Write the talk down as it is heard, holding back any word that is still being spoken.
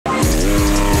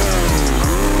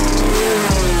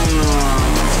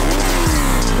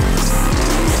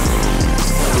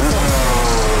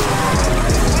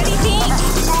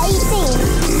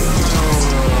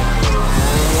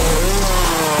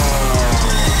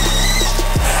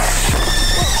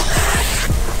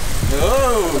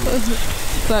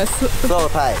Slower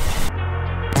pace.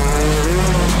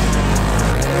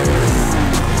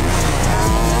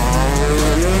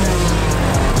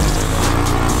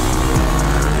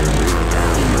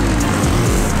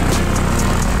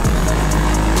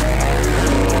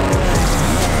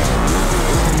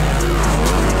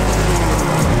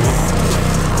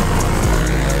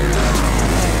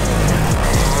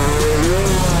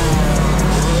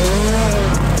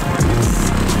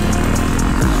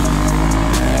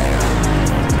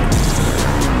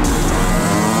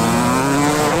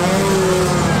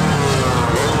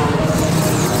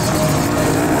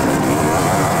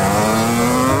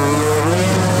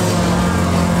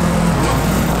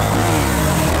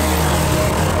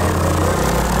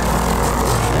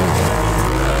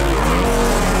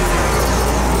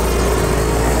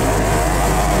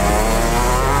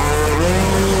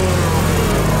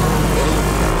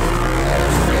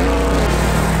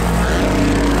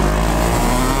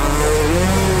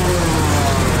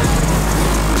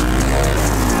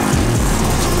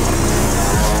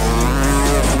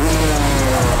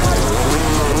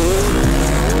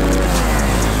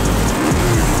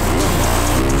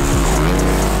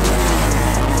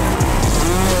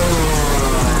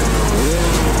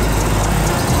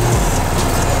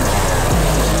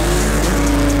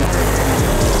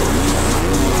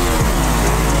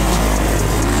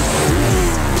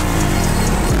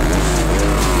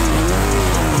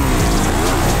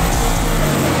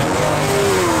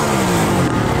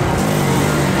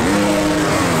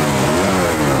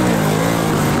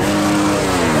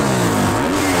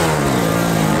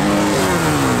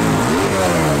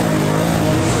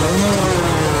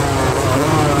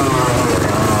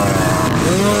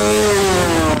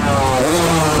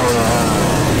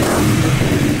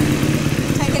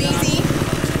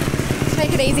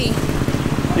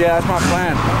 Yeah, that's my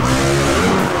plan.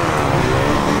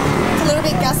 It's a little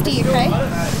bit gusty, okay?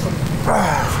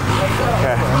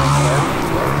 Okay.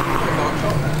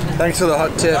 Thanks for the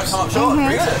hot tips.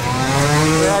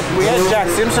 We had Jack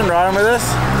Simpson riding with us.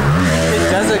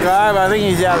 He's a guy, but I think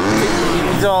he's out.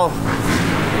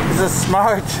 He's a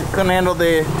smart. Couldn't handle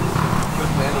the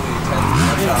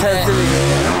intensity.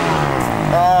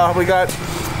 We got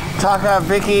Taka,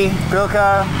 Vicky,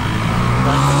 Bilka,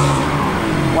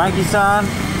 Wanky-san,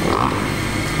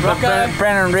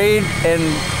 Brandon Reed, and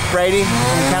Brady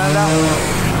from Canada.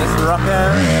 This Rocco,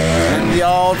 and the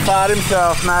old fart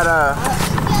himself, Maddo.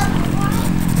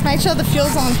 Make sure the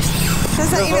fuel's on. Does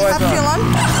that even have fuel on?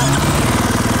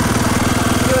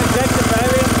 Fuel injected,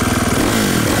 baby.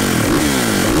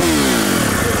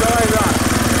 It's always on.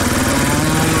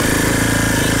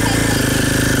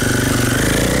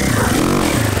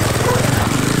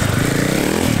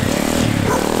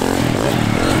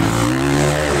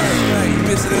 You're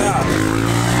missing it out.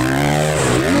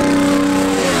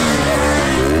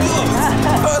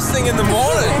 First thing in the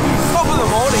morning. Top of the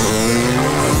morning.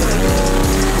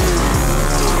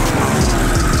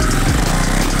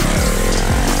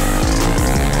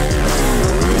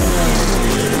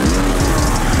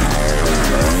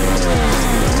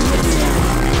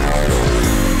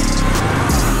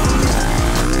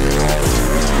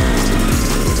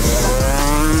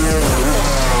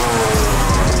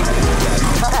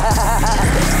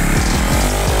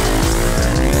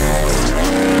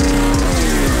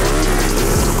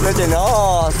 Pretty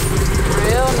nice.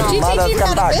 Real nice. Do you teach him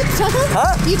how to whip, Tucker?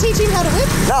 Huh? Do you teach him how to whip?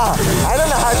 No, I don't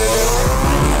know how to do it.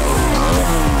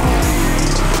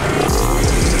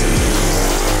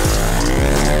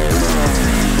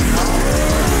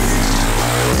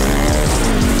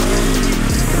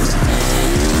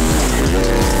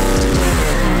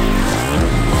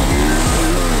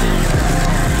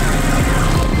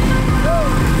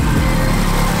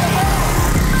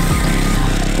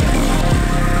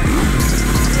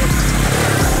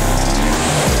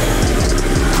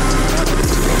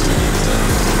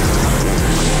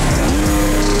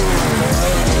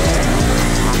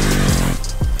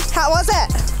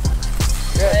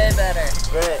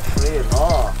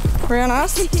 Real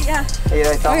nice? Yeah. We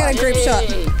got a group shot.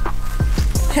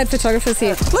 Head photographer's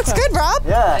here. Looks good, Rob.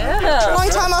 Yeah. Long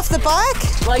time off the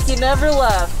bike. Like you never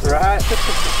left. Right.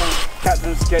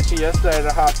 Captain sketchy yesterday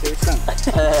to half decent.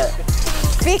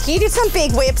 Vic, you did some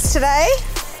big whips today.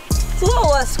 It's a little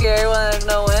less scary when there's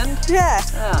no wind. Yeah.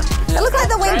 It looked like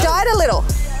the wind died a little.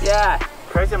 Yeah.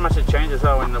 Crazy how much it changes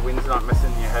though when the wind's not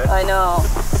messing in your head. I know.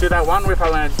 See that one whip I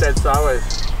landed dead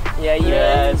sideways. Yeah, you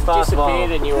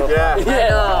disappeared and you were Yeah.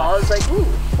 I was like, ooh.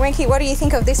 Winky, what do you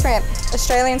think of this ramp?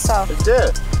 Australian style? It's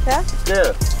good. Yeah? It's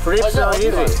good. Flips so easy.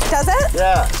 Does it?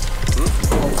 Yeah.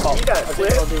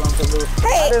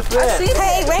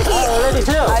 Hey, Wanky.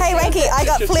 Hey, Wanky, I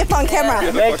got flip on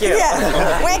camera. Thank you.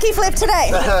 Yeah, Wanky flip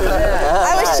today.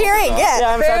 I was cheering, yeah.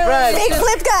 I'm surprised. Big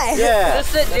flip guy. Yeah.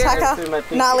 Just sit there.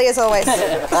 Tucker, gnarly as always.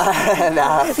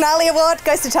 Nah. Gnarly award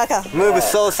goes to Tucker. Move is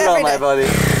so slow, Every my day. buddy.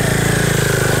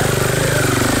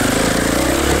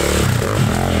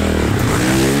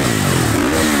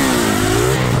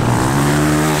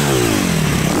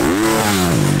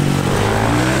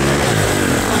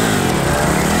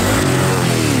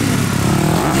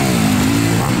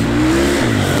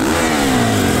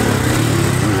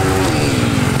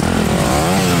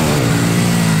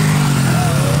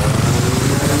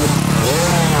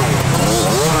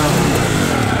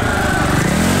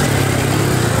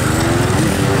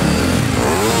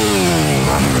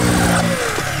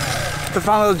 It's a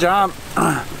fun little jump.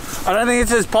 I don't think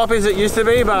it's as poppy as it used to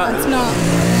be, but It's not.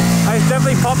 it's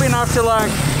definitely poppy enough to like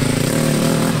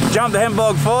jump the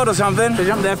Hemblog Ford or something. To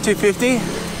jump the F250.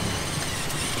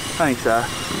 I think so.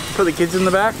 Put the kids in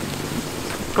the back.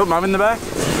 Put mum in the back.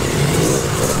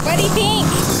 What do you think?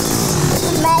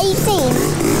 Amazing.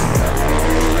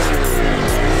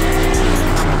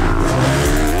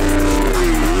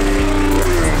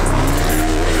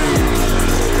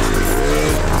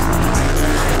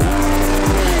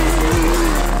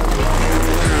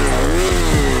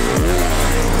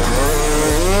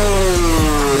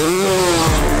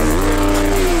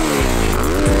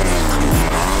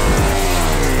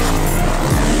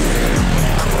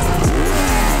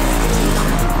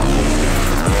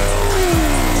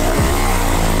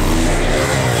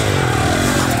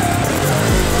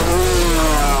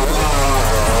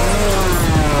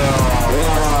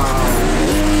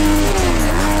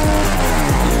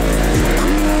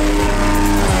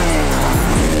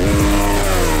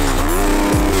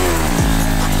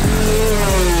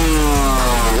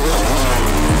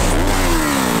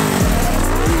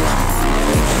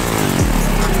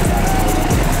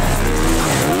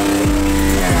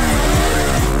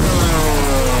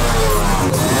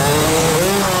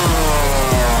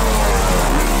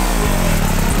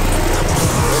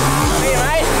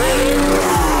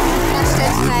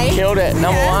 Killed it.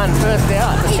 Number one. First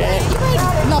out.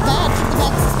 Not bad.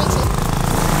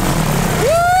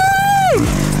 Woo!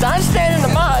 Don't stand in the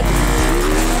mud.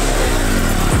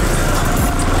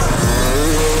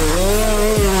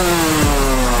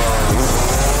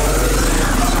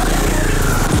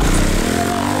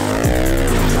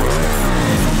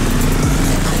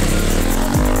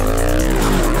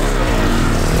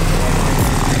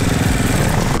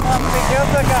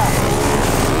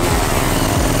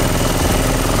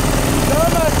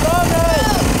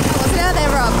 What's it out there,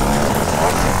 Rob?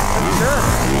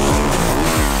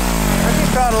 Actually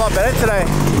felt a lot better today.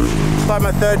 It's like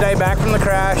my third day back from the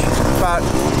crash, but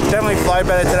definitely flowed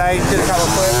better today. Did a couple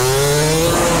of flips.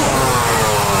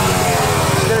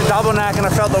 Did a double knack and I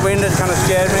felt the wind, it kind of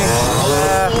scared me.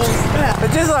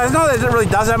 It's just like, it's not that it really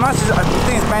does that much. I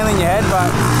think it's mainly in your head, but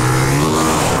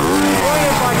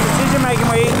it's like decision making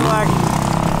where you like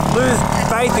lose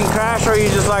faith and crash, or you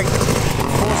just like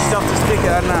force yourself to stick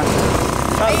it. I don't know.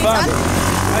 That was fun.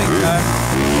 I think so.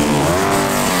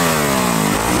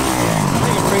 I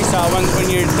think a freestyle when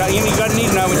you're done, you need to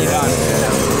know when you're done.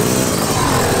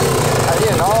 I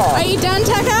didn't know. Are you done,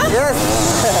 Tucker? Yes.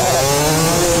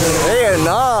 Very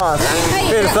nice. Hey,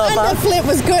 Feel your so fun. underflip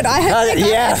was good. I heard that.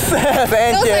 Yes. That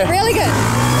Thank was like you. really good.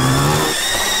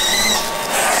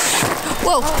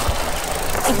 Whoa.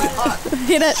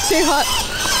 Hit it. Too hot.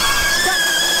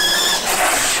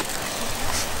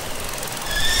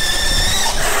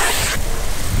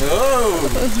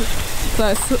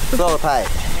 Close. So tight.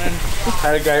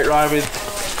 Had a great ride with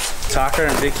Tucker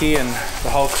and Vicky and the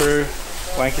whole crew.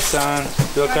 Wanky-san,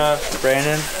 Bilka,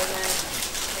 Brandon,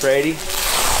 Brady.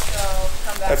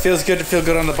 It feels good to feel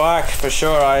good on the bike for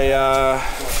sure. I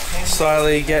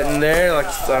slowly getting there. Like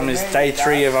it's day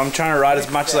 3 of. I'm trying to ride as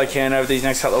much as I can over these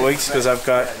next couple of weeks because I've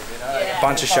got a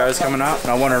bunch of shows coming up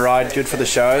and I want to ride good for the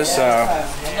shows. So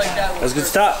it was a good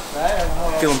start.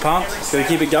 Feeling pumped. Gonna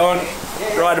keep it going.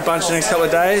 Ride a bunch the next couple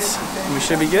of days and we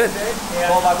should be good.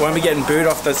 Won't be getting booed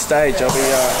off the stage. I'll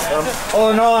be all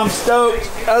in all, I'm stoked.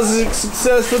 That was a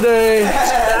successful day.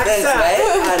 Thanks, mate.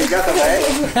 Arigato, mate.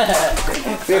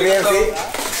 BBMC.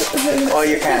 Oh,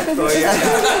 you can.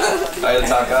 I'll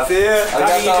talk. See ya. How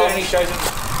do you do any shows?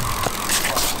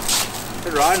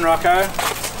 Good riding, Rocco.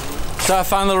 So a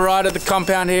fun little ride at the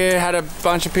compound here. Had a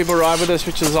bunch of people ride with us,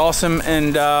 which was awesome,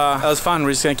 and that was fun.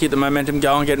 We're just going to keep the momentum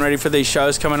going, getting ready for these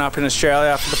shows coming up in Australia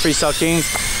after the Freestyle Kings.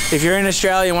 If you're in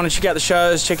Australia and want to check out the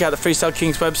shows, check out the Freestyle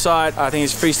Kings website. I think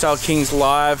it's Freestyle Kings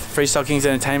Live, Freestyle Kings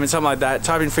Entertainment, something like that.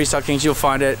 Type in Freestyle Kings, you'll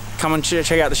find it. Come and check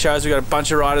out the shows. We've got a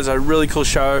bunch of riders, a really cool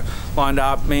show lined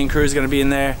up. Me and crew's going to be in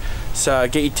there. So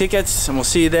get your tickets and we'll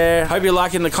see you there. Hope you're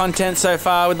liking the content so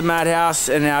far with the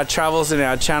Maddhouse and our travels and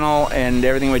our channel and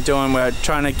everything we're doing. We're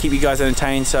trying to keep you guys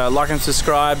entertained. So like and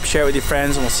subscribe, share it with your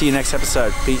friends, and we'll see you next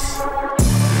episode. Peace.